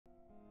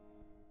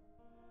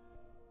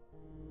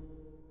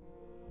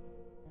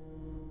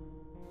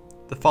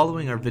The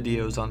following are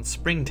videos on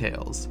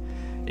springtails,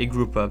 a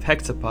group of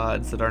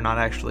hexapods that are not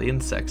actually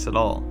insects at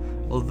all,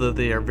 although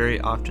they are very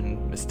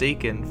often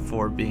mistaken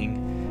for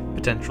being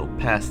potential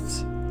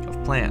pests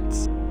of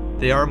plants.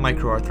 They are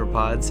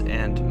micro-arthropods,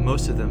 and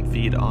most of them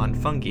feed on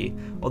fungi,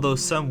 although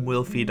some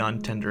will feed on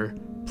tender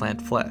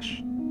plant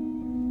flesh.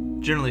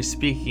 Generally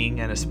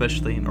speaking, and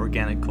especially in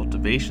organic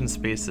cultivation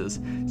spaces,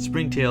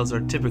 springtails are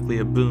typically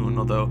a boon,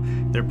 although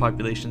their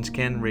populations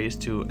can raise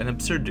to an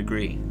absurd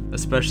degree,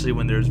 especially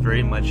when there is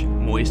very much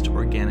moist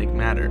organic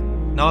matter.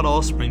 Not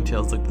all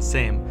springtails look the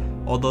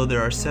same, although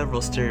there are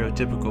several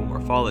stereotypical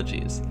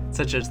morphologies,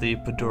 such as the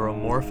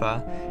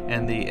Poduromorpha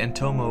and the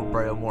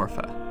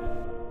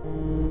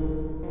Entomobryomorpha.